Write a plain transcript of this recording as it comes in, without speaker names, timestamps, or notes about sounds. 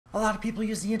A lot of people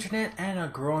use the internet and a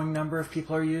growing number of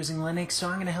people are using Linux, so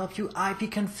I'm going to help you IP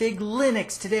config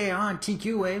Linux today on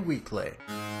TQA Weekly.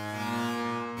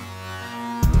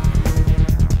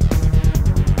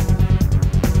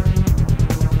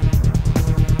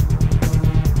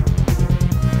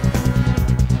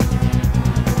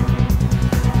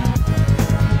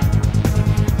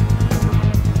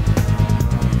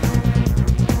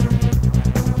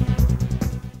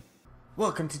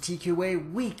 Welcome to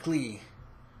TQA Weekly.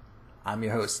 I'm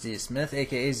your host, Steve Smith,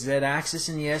 aka Z-Axis,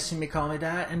 and yes, you may call me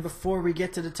that. And before we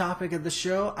get to the topic of the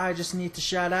show, I just need to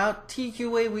shout out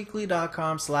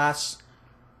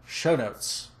tqaweekly.com/show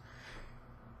notes.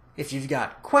 If you've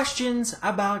got questions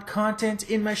about content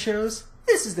in my shows,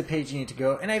 this is the page you need to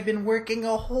go, and I've been working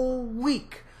a whole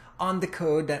week on the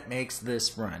code that makes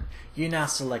this run. You now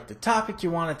select the topic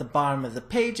you want at the bottom of the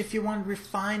page if you want to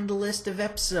refine the list of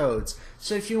episodes.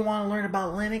 So if you want to learn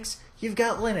about Linux, you've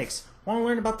got Linux. Want to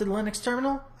learn about the Linux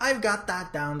terminal? I've got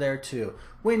that down there too.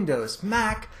 Windows,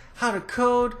 Mac, how to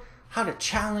code, how to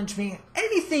challenge me,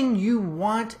 anything you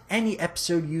want, any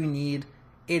episode you need,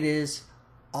 it is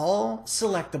all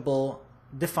selectable,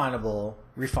 definable,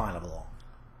 refinable.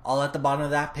 All at the bottom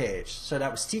of that page. So that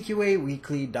was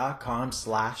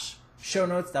tqaweekly.com/show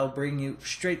notes. That will bring you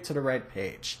straight to the right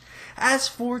page. As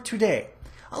for today,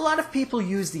 a lot of people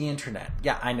use the internet.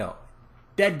 Yeah, I know.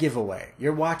 Dead giveaway.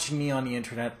 You're watching me on the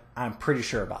internet. I'm pretty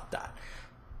sure about that.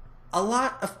 A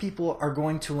lot of people are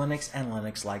going to Linux and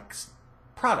Linux-like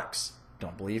products.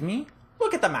 Don't believe me?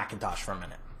 Look at the Macintosh for a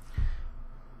minute.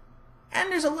 And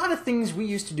there's a lot of things we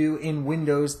used to do in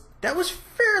Windows that was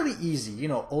fairly easy. You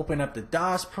know, open up the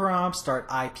DOS prompt, start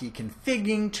IP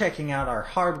configuring, checking out our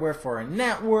hardware for a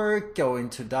network, go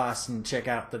into DOS and check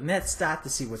out the netstat to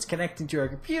see what's connecting to our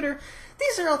computer.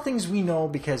 These are all things we know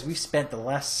because we've spent the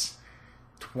last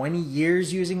 20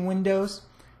 years using Windows.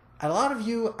 A lot of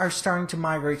you are starting to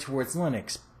migrate towards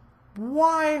Linux.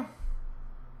 Why?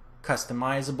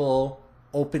 Customizable,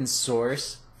 open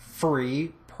source,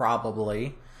 free,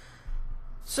 probably.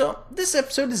 So this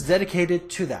episode is dedicated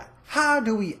to that. How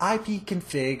do we IP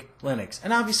config Linux?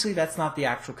 And obviously that's not the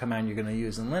actual command you're going to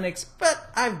use in Linux, but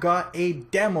I've got a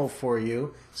demo for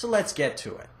you, so let's get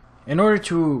to it. In order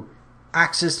to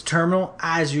access the terminal,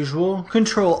 as usual,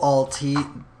 Control-Alt-T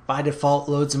by default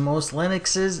loads in most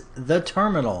Linuxes the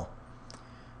terminal.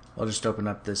 I'll just open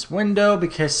up this window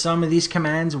because some of these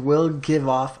commands will give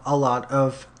off a lot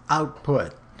of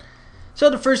output. So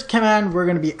the first command we're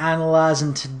going to be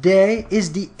analyzing today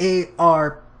is the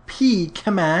ARP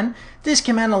command. This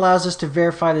command allows us to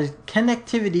verify the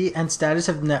connectivity and status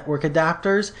of network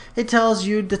adapters. It tells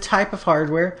you the type of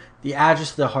hardware, the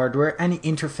address of the hardware, and the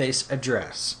interface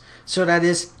address. So that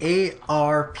is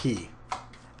ARP.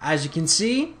 As you can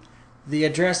see, the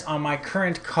address on my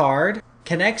current card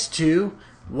connects to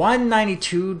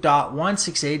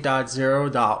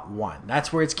 192.168.0.1.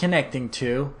 That's where it's connecting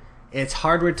to. Its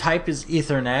hardware type is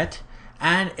Ethernet,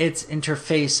 and its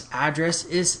interface address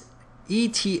is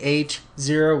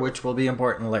ETH0, which will be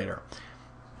important later.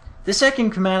 The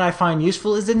second command I find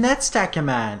useful is the netstat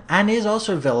command, and is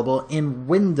also available in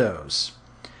Windows.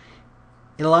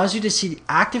 It allows you to see the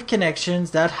active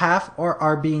connections that have or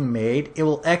are being made. It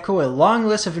will echo a long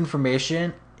list of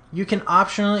information. You can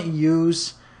optionally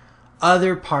use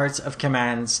other parts of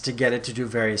commands to get it to do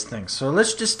various things. So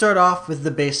let's just start off with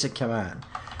the basic command.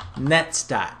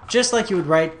 Netstat, just like you would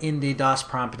write in the DOS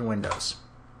prompt in Windows.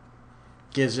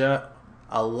 Gives you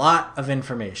a lot of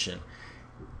information.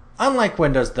 Unlike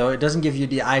Windows though, it doesn't give you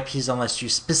the IPs unless you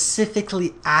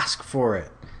specifically ask for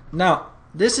it. Now,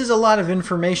 this is a lot of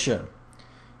information.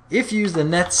 If you use the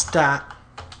netstat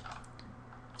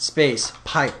space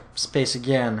pipe space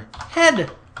again head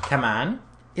command,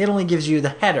 it only gives you the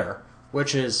header,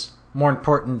 which is more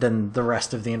important than the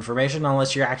rest of the information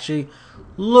unless you're actually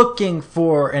looking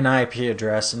for an IP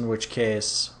address, in which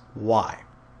case, why?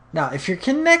 Now, if your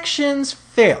connections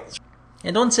fail,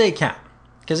 and don't say it can't,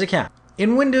 because it can't.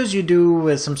 In Windows, you do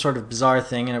with some sort of bizarre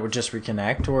thing and it would just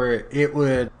reconnect, or it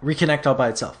would reconnect all by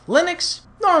itself. Linux,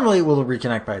 normally it will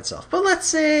reconnect by itself, but let's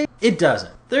say it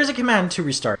doesn't. There's a command to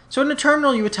restart. So in the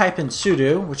terminal, you would type in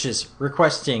sudo, which is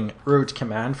requesting root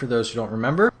command for those who don't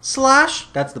remember, slash,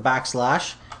 that's the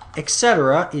backslash,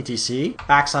 etc, etc,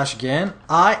 backslash again,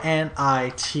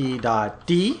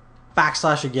 init.d,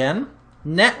 backslash again,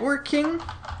 networking,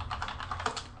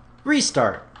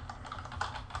 restart.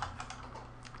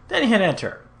 Then you hit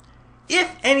enter.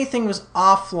 If anything was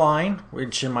offline,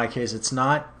 which in my case it's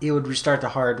not, it would restart the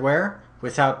hardware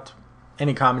without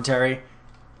any commentary.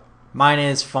 Mine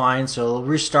is fine, so it'll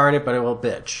restart it, but it will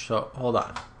bitch. So hold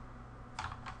on.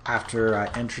 After I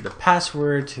entered a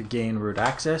password to gain root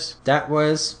access, that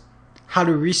was how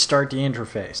to restart the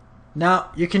interface.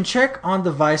 Now, you can check on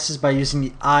devices by using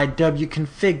the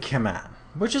iwconfig command,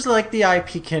 which is like the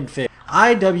ipconfig.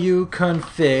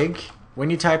 iwconfig, when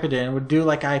you type it in, would do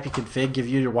like ipconfig, give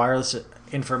you the wireless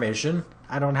information.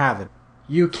 I don't have it.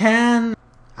 You can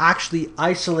actually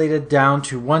isolate it down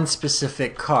to one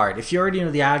specific card. If you already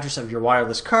know the address of your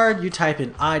wireless card, you type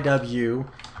in iwconfig.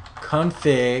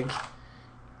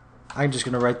 I'm just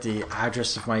going to write the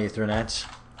address of my Ethernet,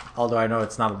 although I know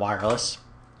it's not wireless.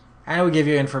 And it will give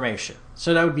you information.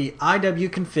 So that would be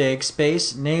iwconfig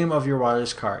space name of your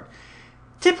wireless card.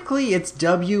 Typically it's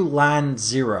WLAN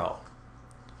 0,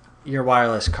 your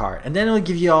wireless card. And then it will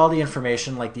give you all the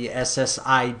information like the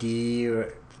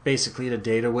SSID, basically the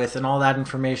data width and all that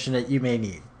information that you may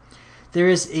need. There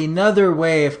is another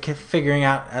way of figuring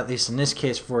out, at least in this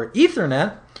case for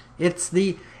Ethernet, it's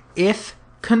the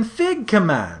ifconfig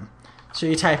command. So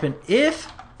you type in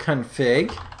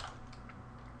ifconfig,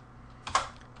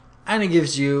 and it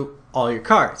gives you all your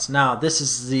cards. Now, this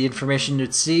is the information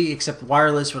you'd see, except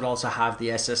wireless would also have the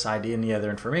SSID and the other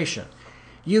information.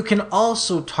 You can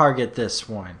also target this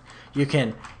one. You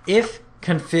can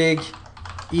ifconfig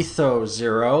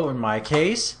etho0 in my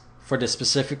case for the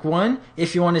specific one.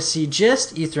 If you want to see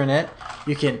just Ethernet,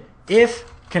 you can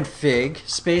ifconfig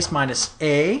space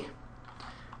 -a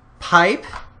pipe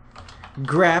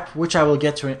grep, which I will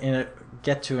get to in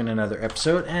another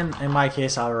episode, and in my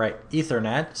case I'll write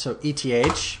Ethernet, so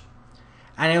ETH,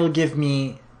 and it will give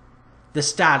me the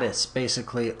status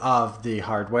basically of the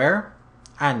hardware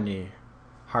and the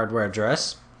hardware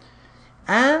address.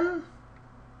 And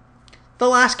the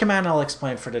last command I'll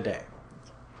explain for today,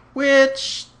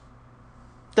 which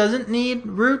doesn't need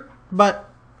root, but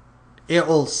it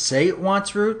will say it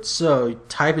wants root, so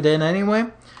type it in anyway.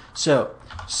 So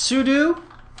sudo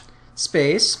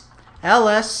space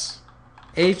lshw,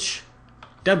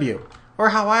 or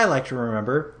how I like to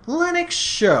remember, Linux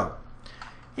show.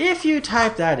 If you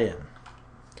type that in,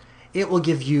 it will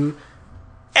give you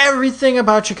everything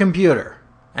about your computer,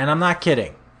 and I'm not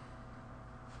kidding.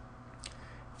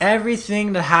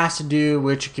 Everything that has to do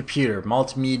with your computer,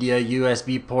 multimedia,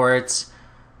 USB ports,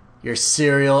 your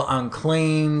serial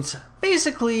unclaimed,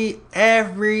 basically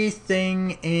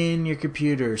everything in your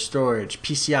computer, storage,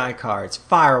 PCI cards,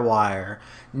 FireWire,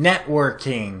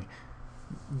 networking,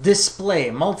 display,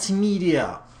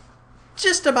 multimedia,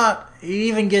 just about, it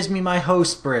even gives me my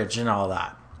host bridge and all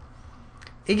that.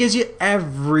 It gives you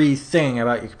everything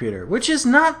about your computer, which is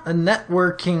not a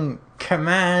networking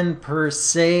command per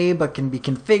se, but can be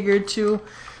configured to.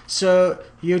 So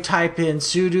you type in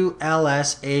sudo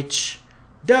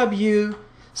lshw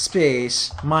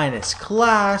space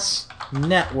 -class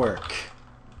network.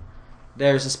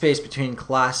 There's a space between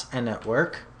class and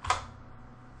network,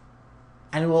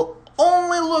 and it will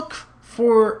only look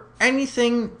for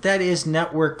anything that is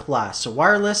network class, so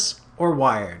wireless or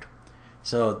wired.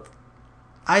 So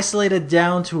isolated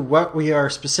down to what we are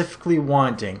specifically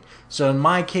wanting. So in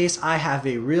my case, I have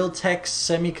a Realtek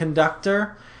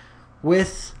semiconductor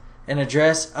with an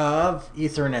address of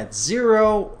Ethernet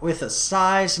 0 with a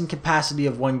size and capacity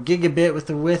of 1 gigabit with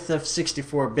a width of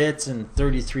 64 bits and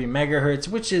 33 megahertz,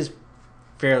 which is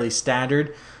fairly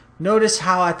standard. Notice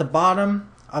how at the bottom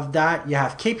of that you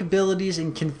have capabilities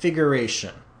and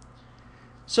configuration.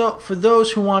 So for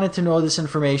those who wanted to know this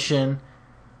information,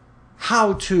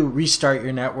 how to restart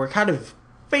your network, how to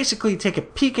basically take a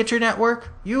peek at your network,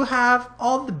 you have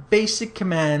all the basic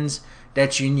commands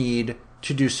that you need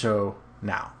to do so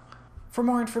now. For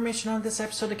more information on this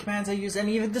episode, the commands I use, and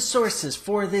even the sources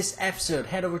for this episode,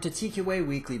 head over to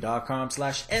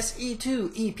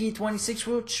tqaweekly.com/se2ep26,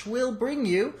 which will bring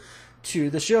you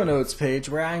to the show notes page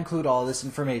where I include all this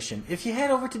information. If you head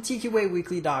over to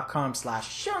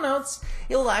tqaweekly.com/shownotes,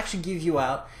 it will actually give you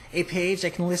out a page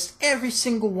that can list every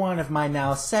single one of my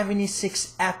now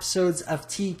 76 episodes of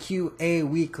TQA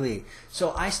Weekly.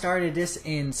 So I started this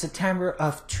in September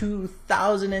of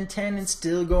 2010 and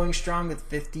still going strong with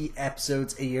 50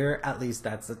 episodes a year. At least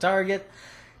that's the target.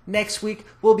 Next week,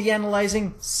 we'll be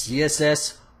analyzing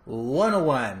CSS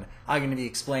 101. I'm going to be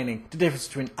explaining the difference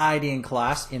between ID and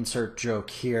class, insert joke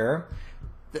here,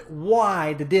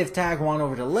 why the div tag won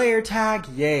over the layer tag,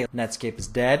 yay, Netscape is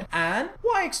dead, and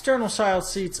why external style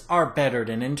sheets are better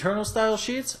than internal style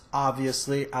sheets.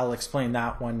 Obviously, I'll explain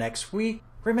that one next week.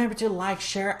 Remember to like,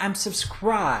 share, and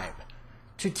subscribe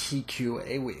to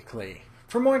TQA Weekly.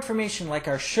 For more information like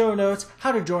our show notes,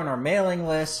 how to join our mailing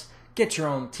list, get your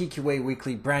own TQA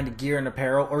Weekly branded gear and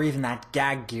apparel, or even that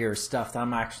gag gear stuff that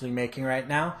I'm actually making right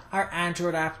now, our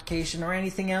Android application, or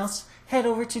anything else, head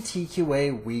over to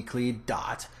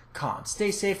tqaweekly.com.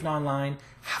 Stay safe and online.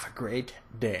 Have a great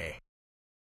day.